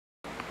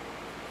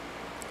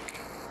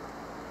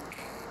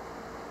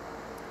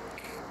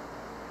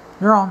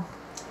You're on.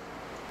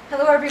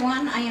 Hello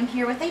everyone, I am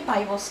here with a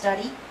Bible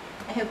study.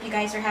 I hope you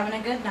guys are having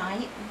a good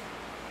night.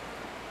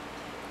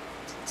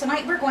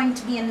 Tonight we're going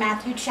to be in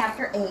Matthew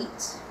chapter 8.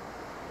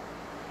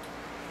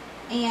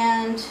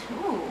 And,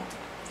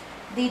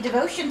 the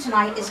devotion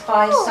tonight is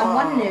by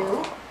someone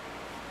new.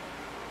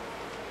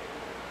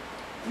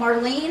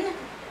 Marlene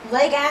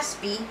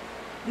Legaspi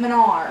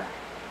Minar.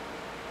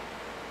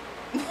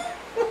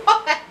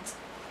 What?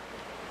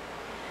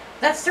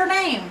 That's their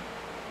name.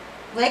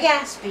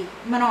 Legaspi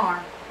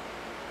Minar.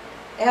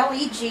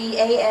 Legaspi.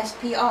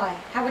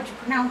 How would you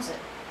pronounce it?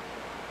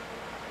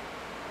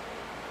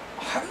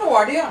 I have no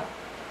idea.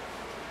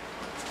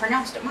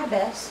 Pronounced it my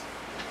best.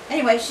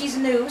 Anyway, she's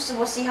new, so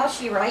we'll see how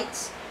she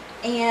writes.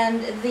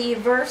 And the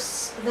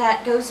verse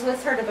that goes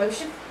with her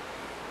devotion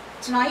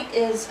tonight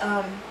is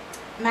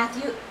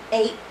Matthew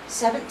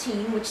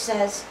 8:17, which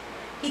says,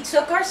 "He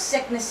took our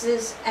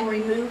sicknesses and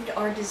removed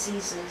our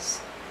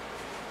diseases."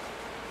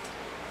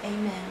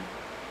 Amen.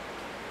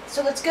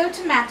 So let's go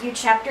to Matthew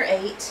chapter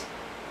 8.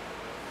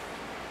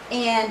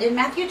 And in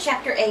Matthew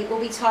chapter 8,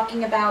 we'll be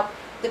talking about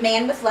the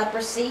man with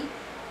leprosy,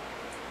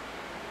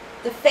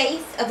 the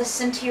faith of the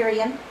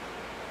centurion,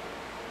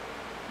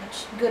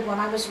 which good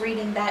one. I was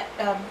reading that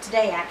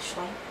today,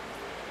 actually.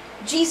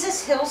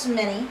 Jesus heals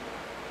many.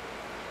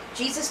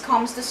 Jesus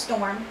calms the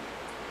storm,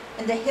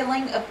 and the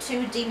healing of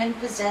 2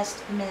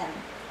 demon-possessed men.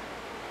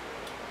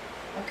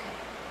 Okay.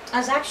 I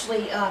was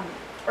actually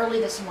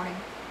early this morning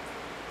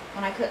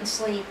when I couldn't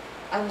sleep.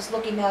 I was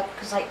looking up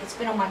because it's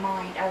been on my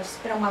mind. It's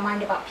been on my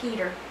mind about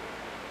Peter.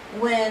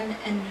 When,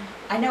 and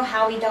I know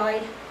how he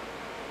died,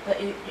 but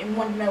I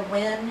wanted to know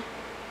when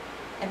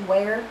and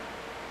where.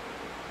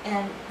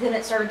 And then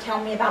it started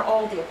telling me about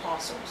all the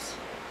apostles.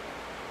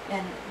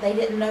 And they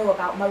didn't know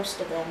about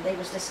most of them. They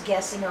was just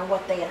guessing or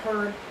what they had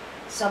heard.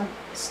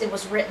 It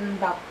was written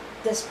about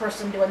this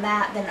person doing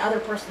that, then other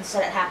person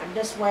said it happened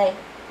this way.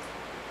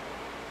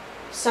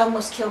 Some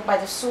was killed by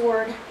the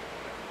sword.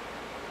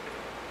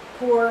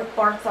 Poor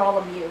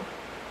Bartholomew.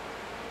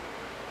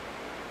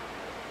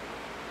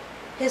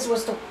 His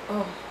was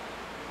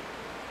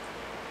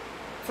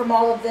from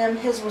all of them,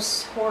 his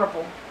was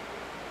horrible.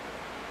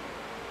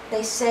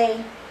 They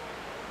say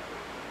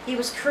he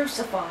was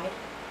crucified,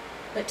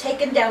 but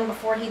taken down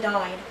before he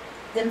died,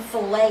 then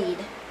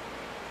filleted.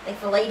 They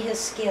filleted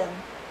his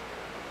skin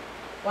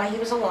while he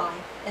was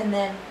alive, and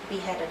then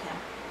beheaded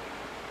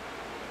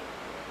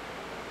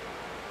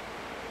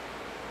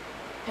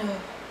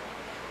him.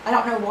 I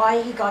don't know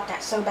why he got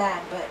that so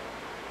bad, but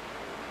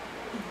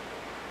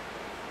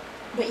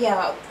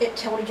yeah, it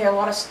told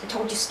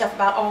you stuff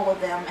about all of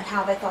them and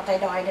how they thought they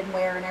died and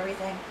where and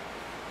everything.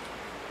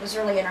 It was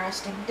really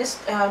interesting.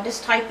 Just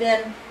type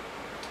in,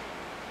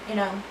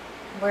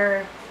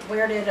 where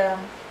did the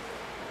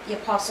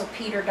Apostle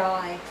Peter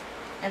die,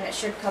 and it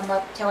should come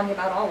up telling you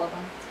about all of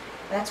them.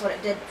 That's what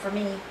it did for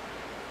me.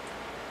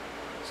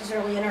 This is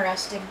really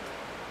interesting.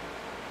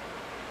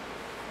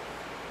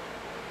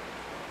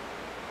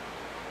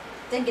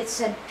 I think it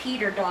said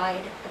Peter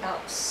died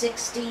about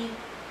 60,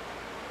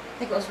 I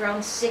think it was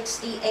around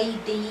 60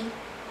 AD,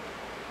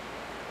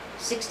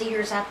 60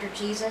 years after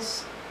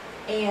Jesus,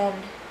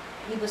 and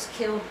he was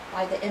killed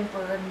by the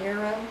Emperor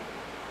Nero.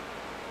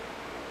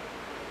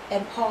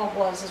 And Paul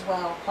was as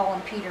well. Paul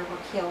and Peter were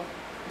killed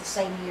the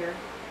same year,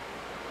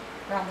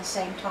 around the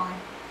same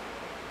time.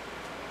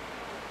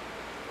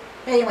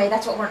 But anyway,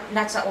 that's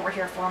not what we're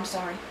here for, I'm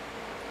sorry.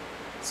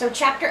 So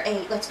chapter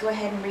 8, let's go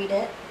ahead and read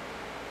it.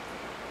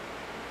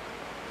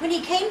 When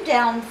he came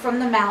down from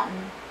the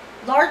mountain,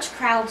 large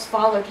crowds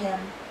followed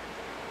him.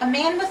 A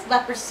man with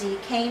leprosy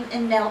came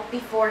and knelt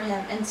before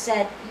him and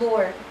said,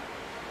 "Lord,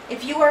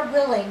 if you are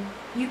willing,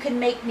 you can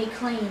make me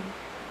clean."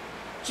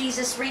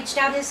 Jesus reached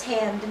out his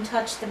hand and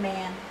touched the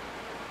man.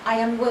 "I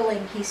am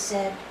willing," he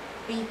said,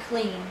 "be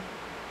clean."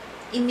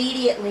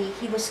 Immediately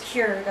he was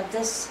cured of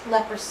this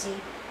leprosy.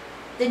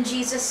 Then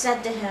Jesus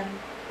said to him,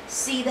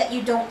 "See that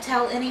you don't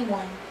tell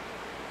anyone,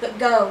 but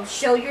go,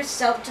 show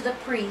yourself to the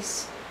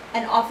priests,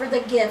 and offer the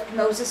gift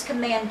Moses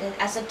commanded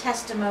as a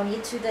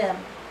testimony to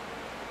them."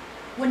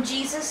 When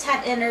Jesus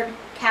had entered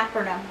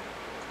Capernaum,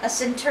 a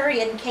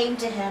centurion came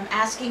to him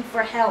asking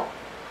for help.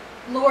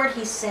 "Lord,"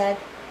 he said,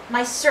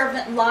 "my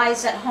servant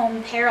lies at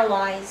home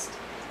paralyzed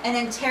and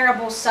in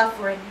terrible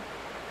suffering."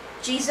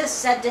 Jesus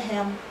said to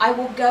him, "I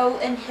will go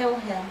and heal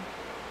him."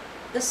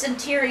 The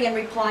centurion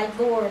replied,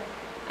 "Lord,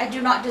 I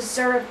do not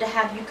deserve to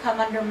have you come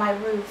under my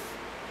roof,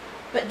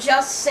 but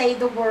just say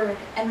the word,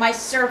 and my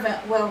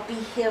servant will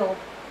be healed.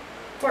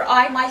 For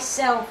I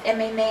myself am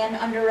a man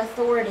under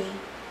authority,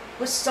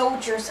 with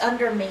soldiers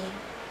under me.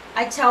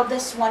 I tell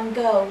this one,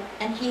 'Go,'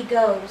 and he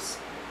goes,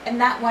 and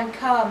that one,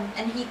 'Come,'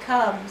 and he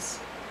comes.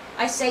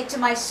 I say to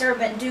my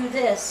servant, 'Do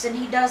this,' and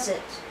he does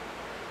it."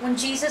 When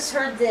Jesus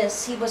heard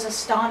this, he was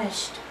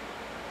astonished,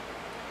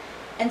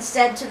 and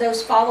said to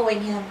those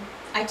following him,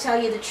 "I tell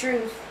you the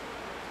truth,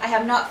 I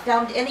have not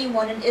found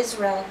anyone in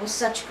Israel with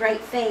such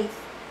great faith.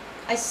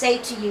 I say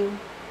to you,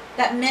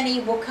 that many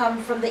will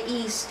come from the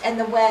east and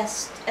the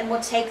west and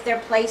will take their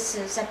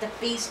places at the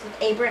feast with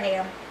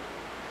Abraham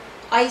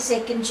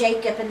Isaac and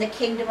Jacob in the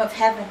kingdom of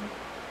heaven,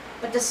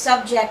 but the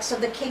subjects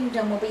of the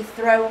kingdom will be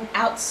thrown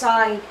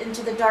outside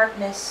into the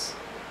darkness,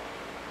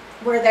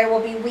 where there will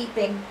be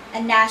weeping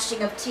and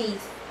gnashing of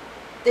teeth."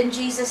 Then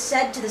Jesus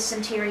said to the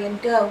centurion,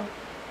 "Go,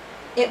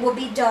 it will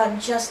be done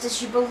just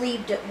as you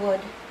believed it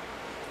would."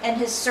 And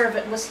his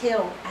servant was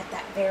healed at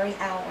that very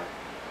hour.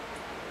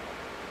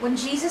 When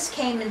Jesus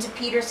came into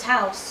Peter's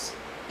house,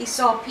 he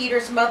saw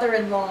Peter's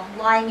mother-in-law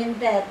lying in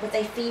bed with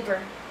a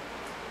fever.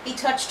 He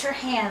touched her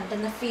hand,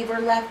 and the fever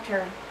left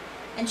her,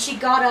 and she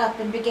got up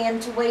and began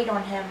to wait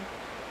on him.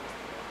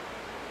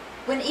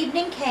 When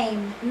evening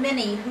came,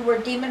 many who were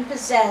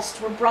demon-possessed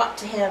were brought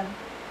to him,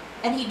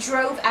 and he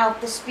drove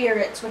out the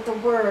spirits with the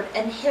word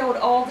and healed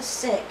all the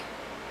sick.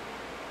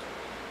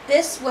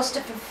 This was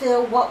to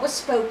fulfill what was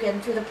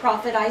spoken through the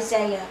prophet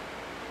Isaiah.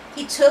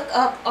 He took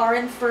up our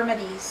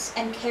infirmities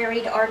and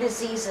carried our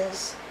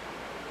diseases.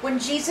 When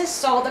Jesus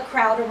saw the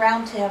crowd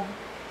around him,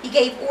 he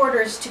gave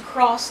orders to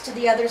cross to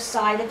the other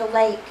side of the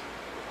lake.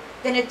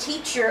 Then a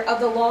teacher of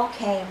the law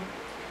came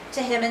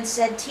to him and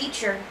said,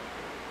 "Teacher,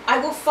 I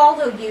will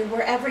follow you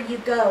wherever you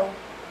go."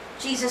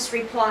 Jesus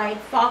replied,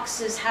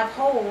 "Foxes have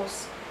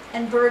holes,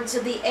 and birds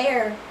of the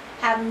air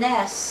have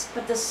nests,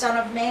 but the Son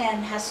of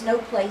Man has no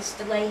place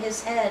to lay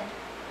his head."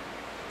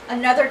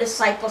 Another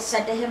disciple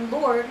said to him,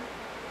 "Lord,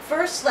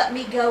 first let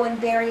me go and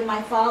bury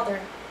my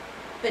father."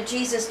 But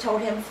Jesus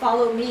told him,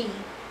 "Follow me,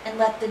 and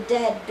let the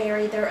dead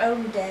bury their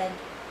own dead."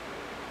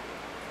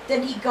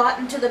 Then he got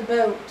into the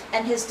boat,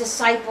 and his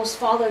disciples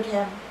followed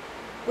him.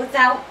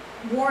 Without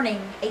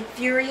warning, a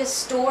furious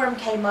storm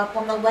came up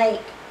on the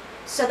lake,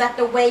 so that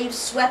the waves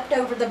swept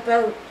over the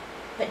boat,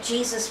 but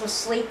Jesus was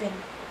sleeping.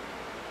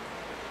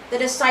 The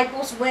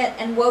disciples went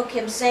and woke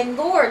him, saying,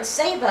 "Lord,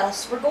 save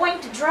us, we're going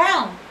to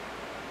drown."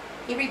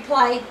 He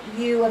replied,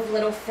 "You of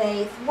little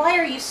faith, why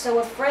are you so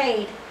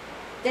afraid?"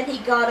 Then he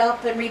got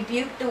up and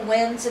rebuked the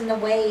winds and the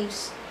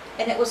waves,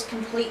 and it was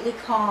completely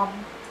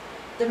calm.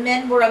 The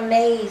men were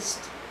amazed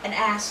and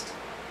asked,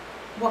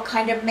 "What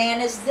kind of man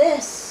is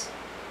this?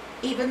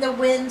 Even the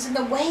winds and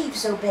the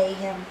waves obey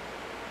him."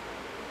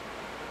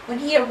 When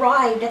he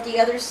arrived at the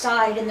other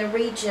side in the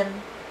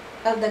region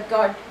of the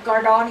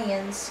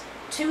Gardanians,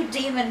 2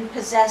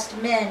 demon-possessed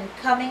men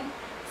coming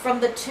from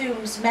the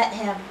tombs met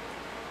him.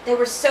 They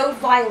were so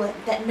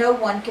violent that no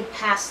one could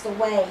pass the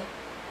way.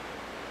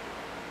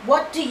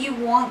 "What do you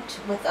want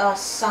with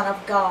us, Son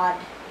of God?"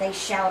 they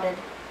shouted.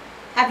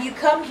 "Have you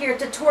come here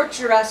to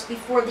torture us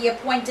before the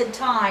appointed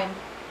time?"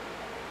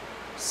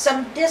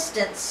 Some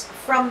distance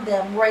from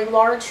them were a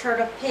large herd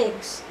of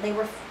pigs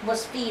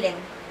was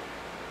feeding.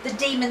 The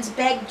demons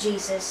begged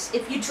Jesus,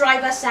 "If you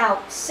drive us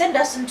out, send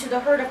us into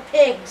the herd of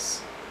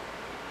pigs."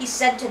 He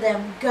said to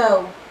them,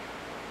 "Go."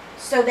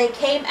 So they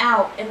came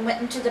out and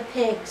went into the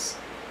pigs,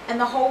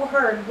 and the whole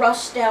herd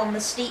rushed down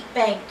the steep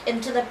bank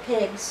into the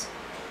pigs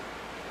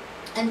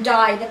and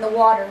died in the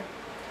water.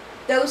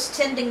 Those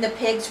tending the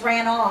pigs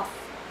ran off,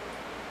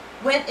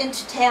 went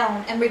into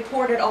town, and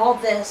reported all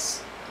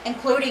this,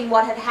 including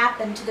what had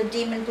happened to the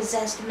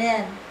demon-possessed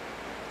men.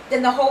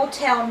 Then the whole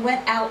town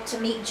went out to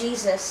meet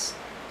Jesus,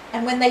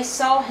 and when they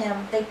saw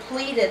him, they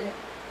pleaded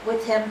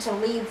with him to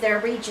leave their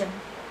region.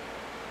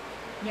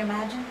 Can you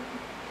imagine?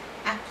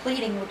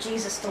 Pleading with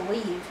Jesus to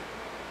leave.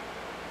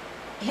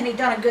 And he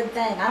done a good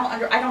thing. I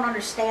don't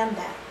understand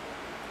that.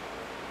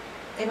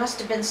 They must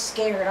have been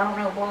scared. I don't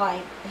know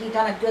why. He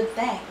done a good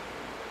thing.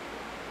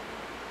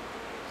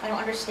 I don't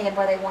understand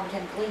why they wanted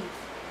him to leave.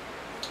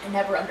 I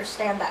never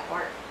understand that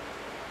part.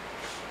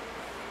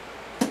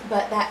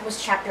 But that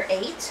was chapter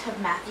 8 of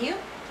Matthew.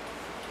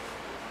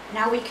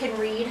 Now we can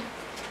read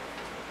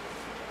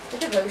the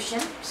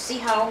devotion. See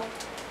how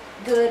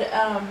good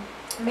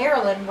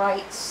Marilyn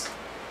writes.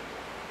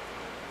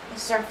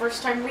 This is our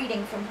first time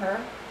reading from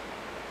her.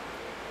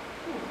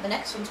 Ooh, the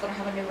next one's going to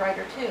have a new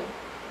writer too.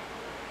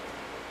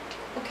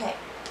 Okay.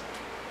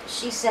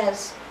 She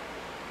says,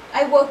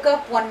 "I woke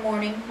up one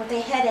morning with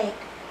a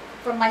headache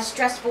from my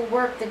stressful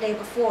work the day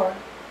before.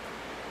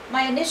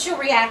 My initial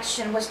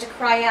reaction was to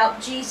cry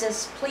out,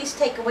 'Jesus, please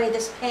take away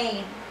this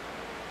pain.'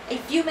 A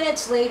few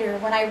minutes later,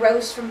 when I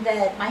rose from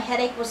bed, my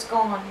headache was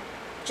gone,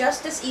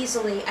 just as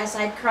easily as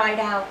I'd cried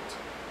out.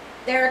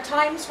 There are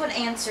times when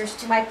answers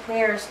to my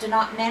prayers do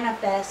not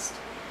manifest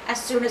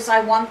as soon as I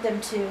want them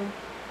to,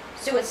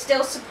 so it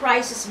still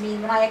surprises me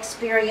when I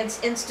experience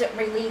instant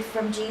relief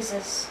from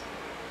Jesus.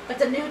 But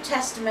the New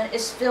Testament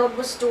is filled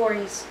with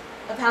stories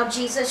of how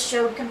Jesus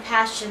showed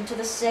compassion to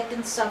the sick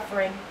and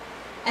suffering,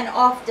 and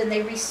often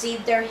they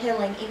received their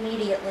healing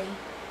immediately.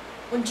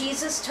 When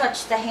Jesus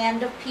touched the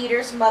hand of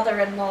Peter's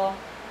mother-in-law,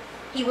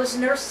 he was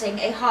nursing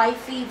a high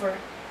fever.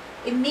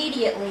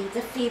 Immediately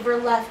the fever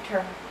left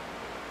her.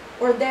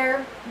 Or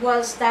there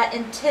was that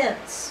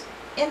instance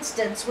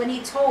when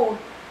he told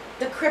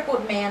the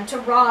crippled man to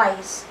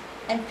rise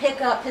and pick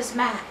up his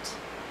mat.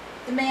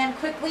 The man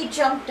quickly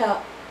jumped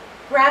up,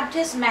 grabbed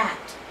his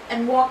mat,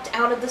 and walked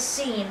out of the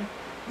scene,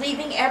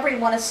 leaving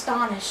everyone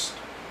astonished.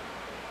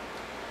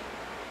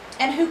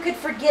 And who could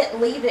forget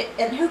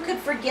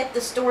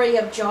the story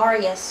of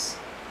Jairus,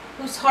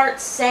 whose heart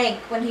sank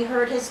when he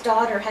heard his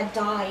daughter had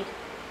died.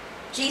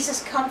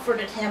 Jesus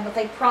comforted him with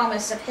a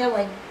promise of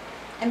healing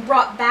and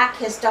brought back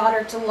his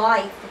daughter to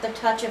life with the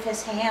touch of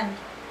his hand.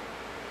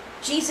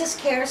 Jesus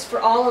cares for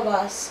all of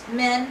us,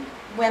 men,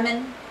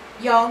 women,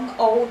 young,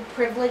 old,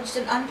 privileged,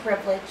 and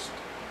unprivileged.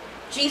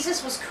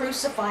 Jesus was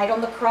crucified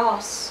on the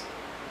cross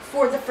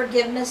for the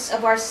forgiveness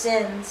of our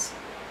sins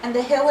and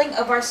the healing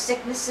of our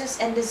sicknesses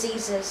and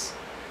diseases.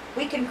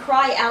 We can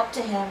cry out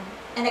to him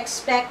and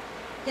expect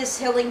his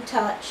healing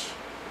touch.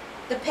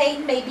 The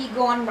pain may be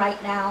gone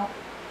right now,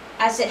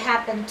 as it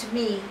happened to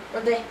me,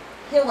 or the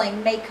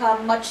healing may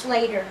come much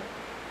later.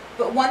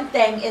 But one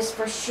thing is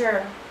for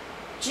sure,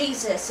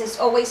 Jesus is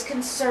always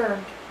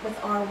concerned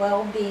with our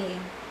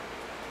well-being.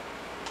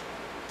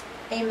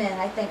 Amen.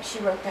 I think she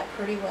wrote that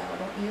pretty well,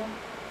 don't you?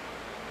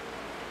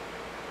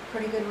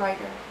 Pretty good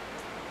writer.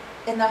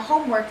 And the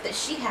homework that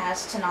she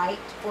has tonight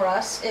for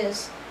us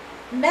is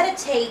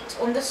meditate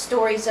on the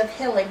stories of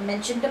healing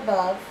mentioned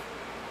above.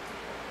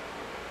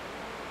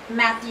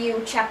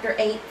 Matthew chapter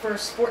 8,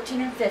 verse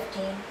 14 and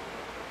 15.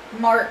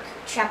 Mark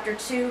chapter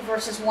 2,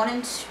 verses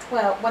 1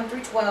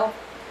 through 12.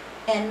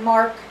 And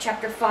Mark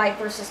chapter 5,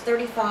 verses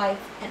 35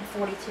 and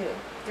 42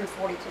 through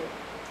 42.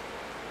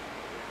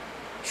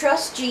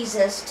 Trust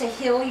Jesus to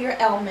heal your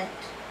ailment.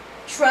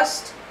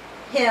 Trust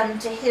him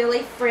to heal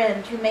a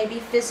friend who may be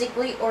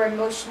physically or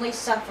emotionally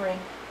suffering.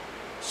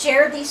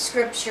 Share these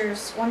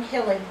scriptures on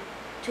healing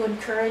to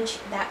encourage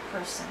that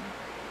person.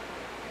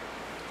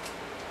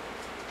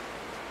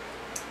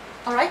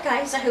 Alright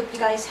guys, I hope you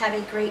guys have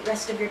a great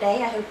rest of your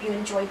day. I hope you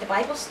enjoyed the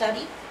Bible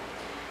study.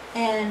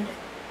 And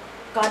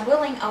God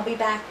willing, I'll be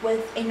back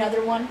with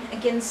another one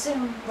again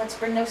soon. Let's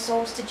bring those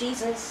souls to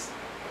Jesus.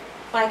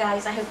 Bye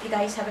guys, I hope you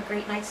guys have a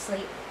great night's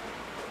sleep.